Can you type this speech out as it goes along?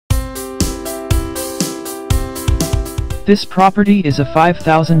This property is a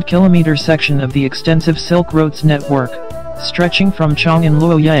 5,000-kilometer section of the extensive Silk Roads network, stretching from Chang'an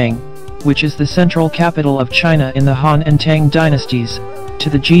Luoyang, which is the central capital of China in the Han and Tang dynasties,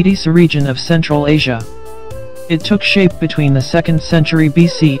 to the Jidisa region of Central Asia. It took shape between the 2nd century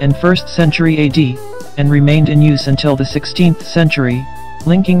BC and 1st century AD, and remained in use until the 16th century,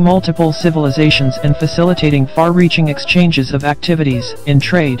 linking multiple civilizations and facilitating far-reaching exchanges of activities in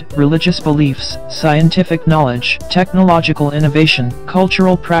trade, religious beliefs, scientific knowledge, technological innovation,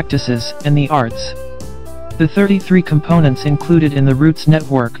 cultural practices, and the arts. The 33 components included in the routes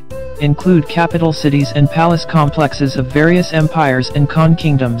network include capital cities and palace complexes of various empires and Khan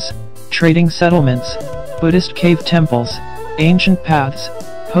kingdoms, trading settlements, Buddhist cave temples, ancient paths,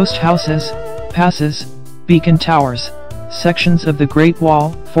 post houses, passes, beacon towers, sections of the Great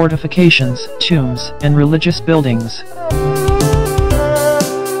Wall, fortifications, tombs, and religious buildings.